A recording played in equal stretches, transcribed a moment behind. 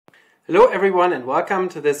Hello everyone and welcome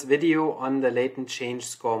to this video on the latent change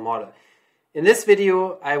score model. In this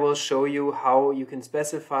video I will show you how you can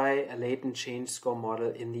specify a latent change score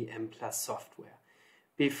model in the Mplus software.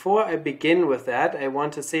 Before I begin with that, I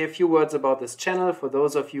want to say a few words about this channel for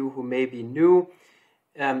those of you who may be new.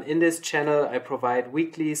 In this channel I provide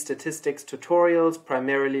weekly statistics tutorials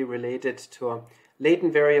primarily related to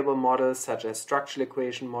latent variable models such as structural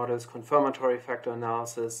equation models, confirmatory factor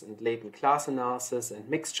analysis, and latent class analysis and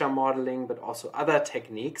mixture modeling, but also other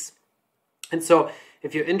techniques. And so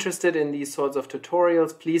if you're interested in these sorts of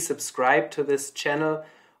tutorials, please subscribe to this channel.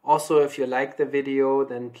 Also, if you like the video,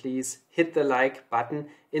 then please hit the like button.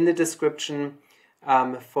 In the description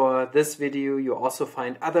for this video, you also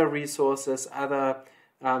find other resources, other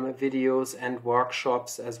videos and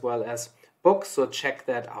workshops, as well as books, so check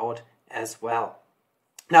that out as well.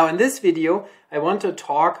 Now in this video, I want to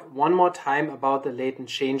talk one more time about the latent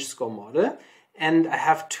change score model, and I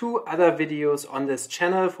have two other videos on this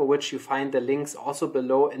channel for which you find the links also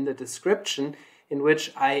below in the description, in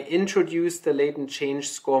which I introduced the latent change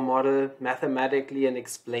score model mathematically and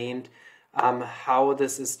explained how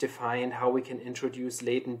this is defined, how we can introduce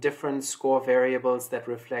latent difference score variables that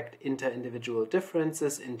reflect inter-individual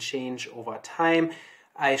differences in change over time.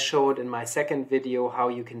 I showed in my second video how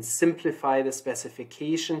you can simplify the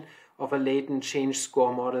specification of a latent change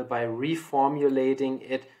score model by reformulating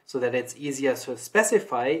it so that it's easier to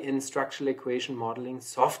specify in structural equation modeling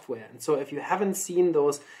software. And so if you haven't seen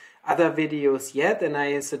those other videos yet, then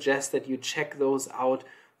I suggest that you check those out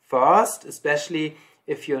first, especially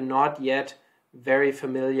if you're not yet very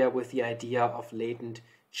familiar with the idea of latent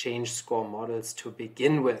change score models to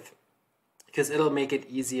begin with, because it'll make it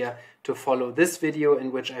easier to follow this video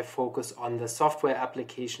in which I focus on the software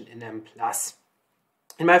application in Mplus.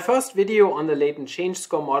 In my first video on the latent change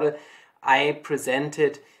score model, I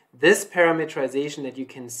presented this parameterization that you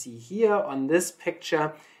can see here on this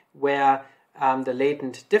picture, where the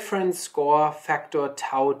latent difference score factor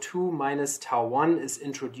tau2 minus tau1 is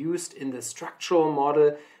introduced in the structural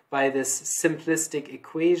model by this simplistic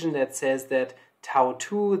equation that says that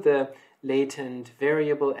tau2, the latent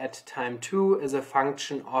variable at time 2, is a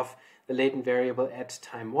function of the latent variable at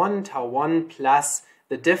time 1, tau1, plus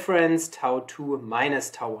the difference tau2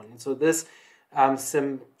 minus tau1. So this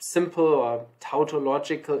simple or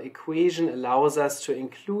tautological equation allows us to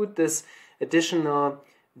include this additional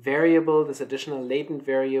variable, this additional latent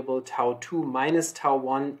variable tau2 minus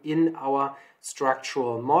tau1 in our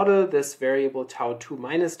structural model. This variable tau2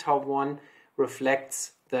 minus tau1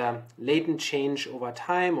 reflects the latent change over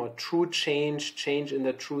time, or true change in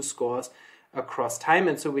the true scores across time.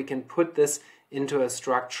 And so we can put this into a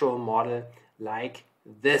structural model like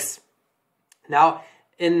this. Now,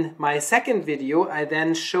 in my second video, I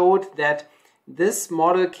then showed that this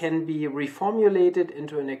model can be reformulated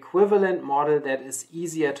into an equivalent model that is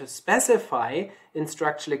easier to specify in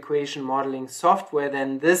structural equation modeling software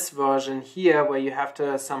than this version here, where you have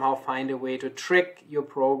to somehow find a way to trick your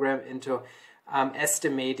program into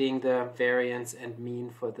estimating the variance and mean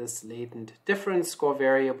for this latent difference score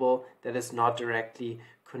variable that is not directly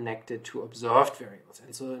connected to observed variables.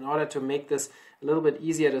 And so in order to make this a little bit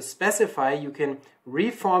easier to specify, you can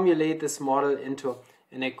reformulate this model into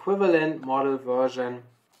an equivalent model version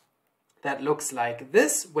that looks like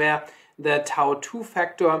this, where the tau2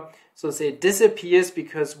 factor, so say, disappears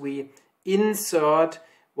because we insert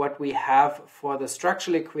what we have for the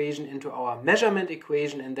structural equation into our measurement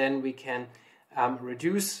equation, and then we can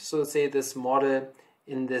reduce, so say, this model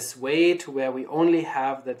in this way to where we only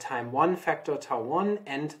have the time 1 factor tau1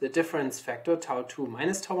 and the difference factor tau2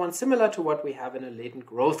 minus tau1, similar to what we have in a latent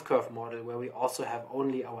growth curve model, where we also have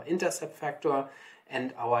only our intercept factor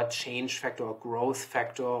and our change factor or growth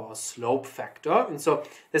factor or slope factor. And so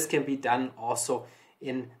this can be done also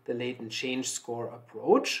in the latent change score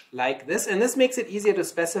approach like this. And this makes it easier to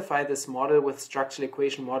specify this model with structural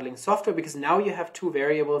equation modeling software, because now you have two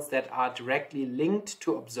variables that are directly linked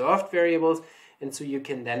to observed variables. And so you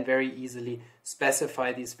can then very easily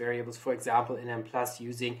specify these variables, for example, in Mplus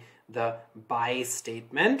using the by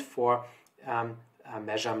statement for a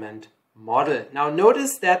measurement model. Now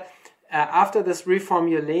notice that after this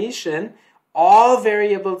reformulation, all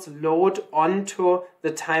variables load onto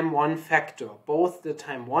the time 1 factor, both the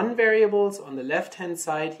time 1 variables on the left-hand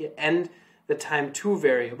side here and the time 2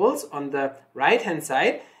 variables on the right-hand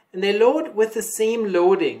side, and they load with the same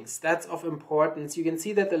loadings. That's of importance. You can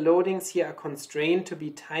see that the loadings here are constrained to be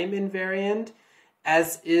time invariant,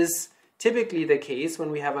 as is typically the case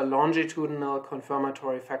when we have a longitudinal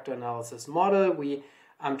confirmatory factor analysis model. We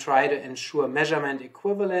try to ensure measurement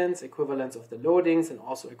equivalence of the loadings and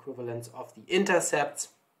also equivalence of the intercepts,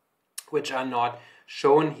 which are not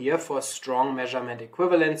shown here for strong measurement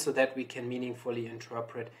equivalence so that we can meaningfully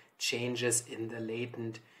interpret changes in the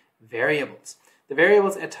latent variables. The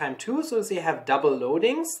variables at time 2, so they have double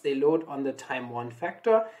loadings. They load on the time 1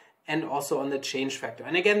 factor and also on the change factor.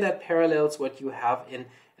 And again, that parallels what you have in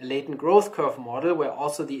a latent growth curve model, where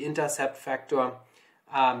also the intercept factor,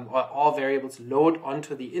 or all variables load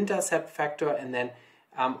onto the intercept factor, and then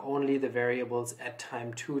only the variables at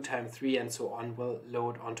time 2, time 3, and so on will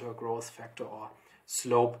load onto a growth factor or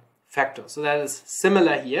slope factor. So that is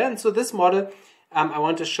similar here. And so this model, I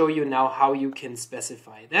want to show you now how you can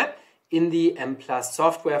specify that in the Mplus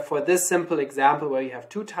software for this simple example where you have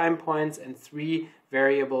 2 time points and 3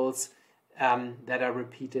 variables that are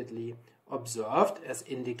repeatedly observed as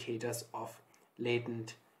indicators of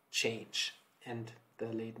latent change and the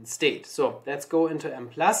latent state. So let's go into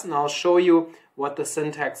Mplus and I'll show you what the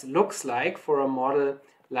syntax looks like for a model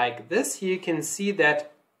like this. Here you can see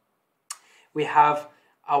that we have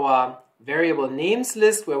our variable names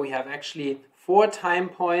list where we have actually 4 time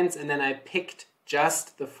points, and then I picked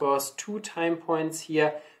just the first 2 time points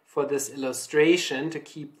here for this illustration to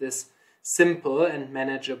keep this simple and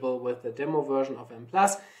manageable with the demo version of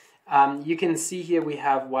Mplus. You can see here we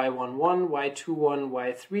have y11, y21,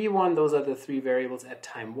 y31. Those are the 3 variables at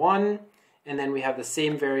time 1. And then we have the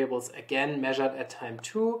same variables again measured at time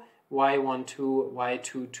 2, y12,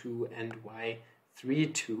 y22, and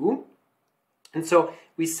y32. And so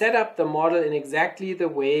we set up the model in exactly the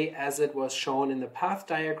way as it was shown in the path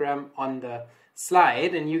diagram on the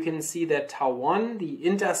slide. And you can see that tau 1, the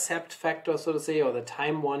intercept factor, so to say, or the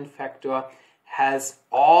time 1 factor, has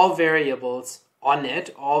all variables on it.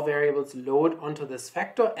 All variables load onto this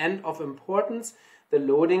factor, and of importance, the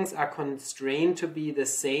loadings are constrained to be the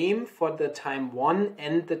same for the time 1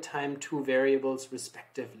 and the time 2 variables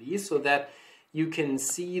respectively, so that you can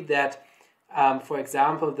see that, for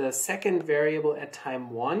example, the second variable at time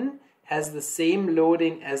 1 has the same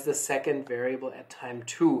loading as the second variable at time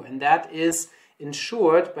 2, and that is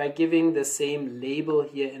ensured by giving the same label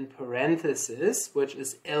here in parentheses, which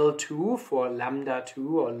is L2 for lambda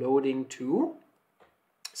 2 or loading 2,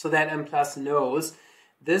 so that Mplus knows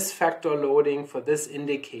this factor loading for this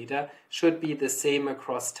indicator should be the same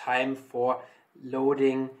across time for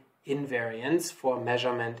loading invariance for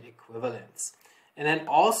measurement equivalence. And then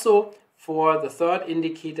also for the third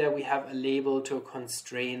indicator, we have a label to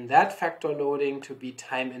constrain that factor loading to be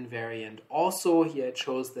time invariant. Also, here it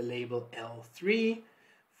shows the label L3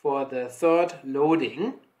 for the third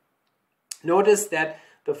loading. Notice that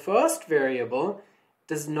the first variable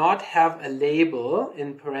does not have a label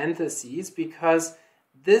in parentheses because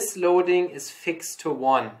this loading is fixed to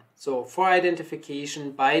 1. So for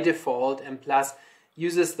identification, by default, Mplus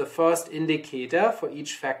uses the first indicator for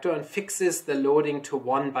each factor and fixes the loading to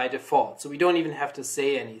 1 by default. So we don't even have to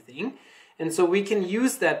say anything. And so we can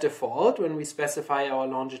use that default when we specify our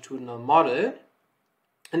longitudinal model.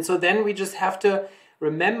 And so then we just have to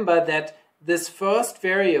remember that this first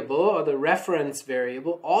variable, or the reference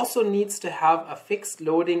variable, also needs to have a fixed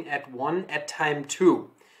loading at 1 at time 2,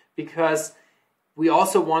 because we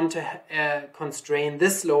also want to constrain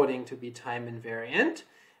this loading to be time invariant.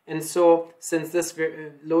 And so since this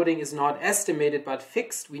loading is not estimated but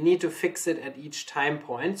fixed, we need to fix it at each time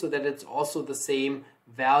point so that it's also the same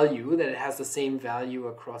value, that it has the same value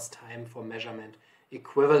across time for measurement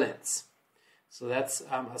equivalence. So that's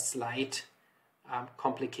a slight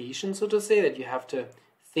complication, so to say, that you have to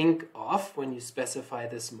think of when you specify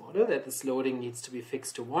this model, that this loading needs to be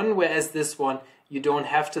fixed to 1, whereas this one you don't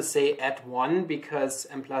have to say at 1 because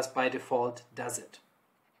Mplus by default does it.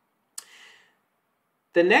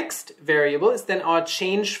 The next variable is then our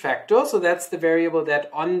change factor. So that's the variable that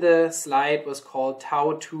on the slide was called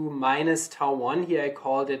tau 2 minus tau 1. Here I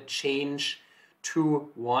called it change to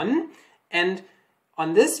 1. And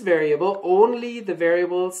on this variable, only the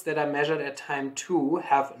variables that are measured at time 2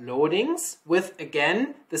 have loadings with,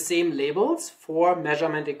 again, the same labels for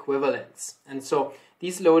measurement equivalence. And so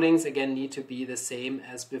these loadings, again, need to be the same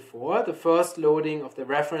as before. The first loading of the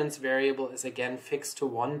reference variable is, again, fixed to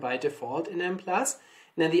 1 by default in Mplus.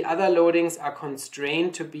 And then the other loadings are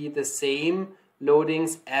constrained to be the same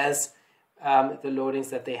loadings as the loadings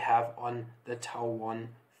that they have on the tau 1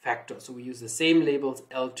 factor. So we use the same labels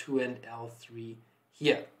L2 and L3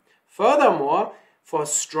 here. Furthermore, for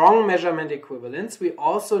strong measurement equivalence, we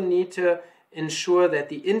also need to ensure that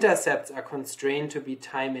the intercepts are constrained to be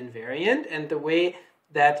time invariant. And the way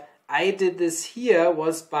that I did this here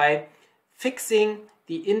was by fixing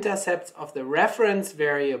the intercepts of the reference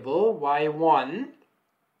variable y1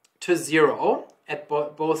 to 0 at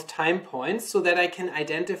both time points, so that I can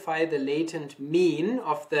identify the latent mean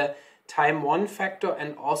of the time one factor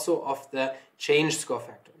and also of the change score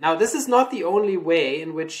factor. Now, this is not the only way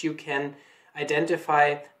in which you can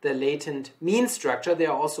identify the latent mean structure.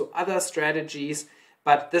 There are also other strategies,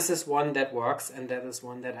 but this is one that works, and that is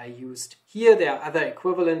one that I used here. There are other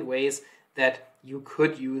equivalent ways that you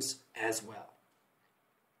could use as well.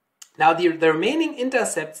 Now, the remaining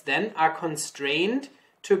intercepts then are constrained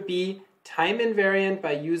to be time invariant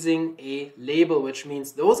by using a label, which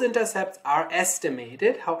means those intercepts are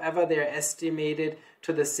estimated. However, they are estimated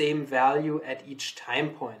to the same value at each time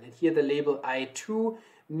point. And here the label I2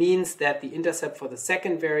 means that the intercept for the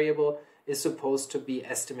second variable is supposed to be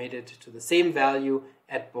estimated to the same value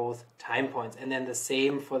at both time points, and then the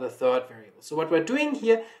same for the third variable. So what we're doing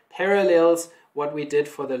here parallels what we did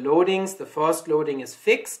for the loadings. The first loading is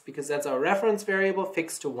fixed because that's our reference variable,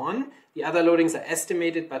 fixed to 1. The other loadings are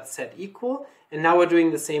estimated but set equal. And now we're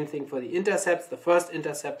doing the same thing for the intercepts. The first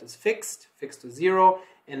intercept is fixed to 0,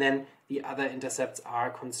 and then the other intercepts are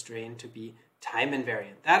constrained to be time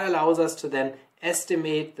invariant. That allows us to then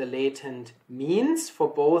estimate the latent means for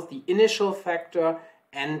both the initial factor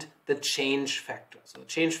and the change factor. So the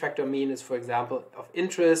change factor mean is, for example, of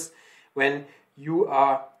interest when you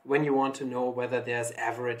want to know whether there's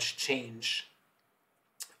average change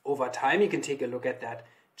over time. You can take a look at that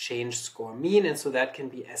change score mean, and so that can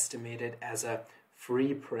be estimated as a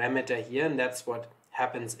free parameter here, and that's what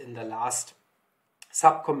happens in the last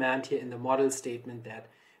subcommand here in the model statement that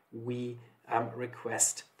we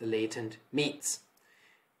request the latent means.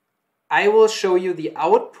 I will show you the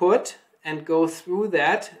output and go through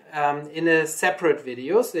that in a separate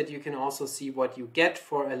video so that you can also see what you get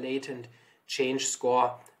for a latent change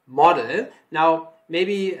score model. Now,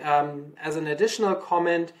 maybe as an additional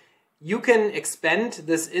comment, you can expand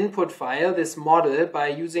this input file, this model, by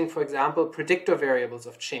using, for example, predictor variables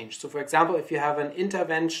of change. So, for example, if you have an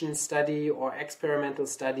intervention study or experimental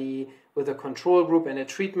study with a control group and a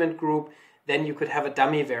treatment group, then you could have a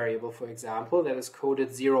dummy variable, for example, that is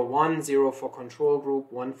coded 0, 1, 0 for control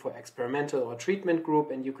group, 1 for experimental or treatment group,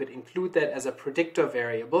 and you could include that as a predictor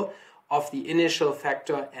variable of the initial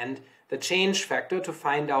factor and the change factor to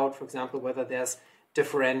find out, for example, whether there's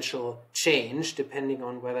differential change depending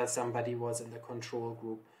on whether somebody was in the control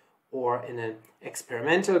group or in an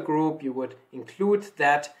experimental group. You would include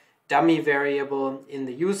that dummy variable in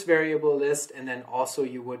the use variable list, and then also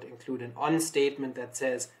you would include an on statement that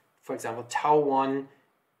says, for example, tau1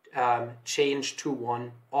 change to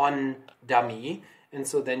 1 on dummy, and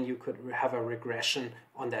so then you could have a regression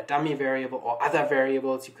on that dummy variable or other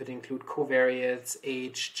variables. You could include covariates,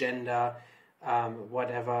 age, gender,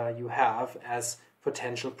 whatever you have as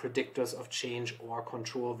potential predictors of change or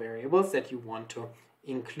control variables that you want to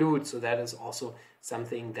include. So that is also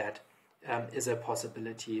something that is a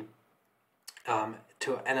possibility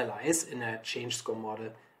to analyze in a change score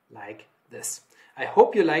model like this. I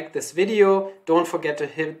hope you liked this video. Don't forget to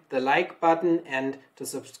hit the like button and to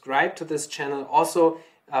subscribe to this channel. Also,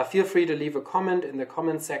 feel free to leave a comment in the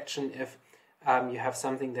comment section if you have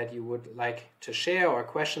something that you would like to share or a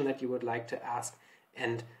question that you would like to ask.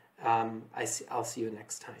 And I'll see you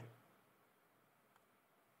next time.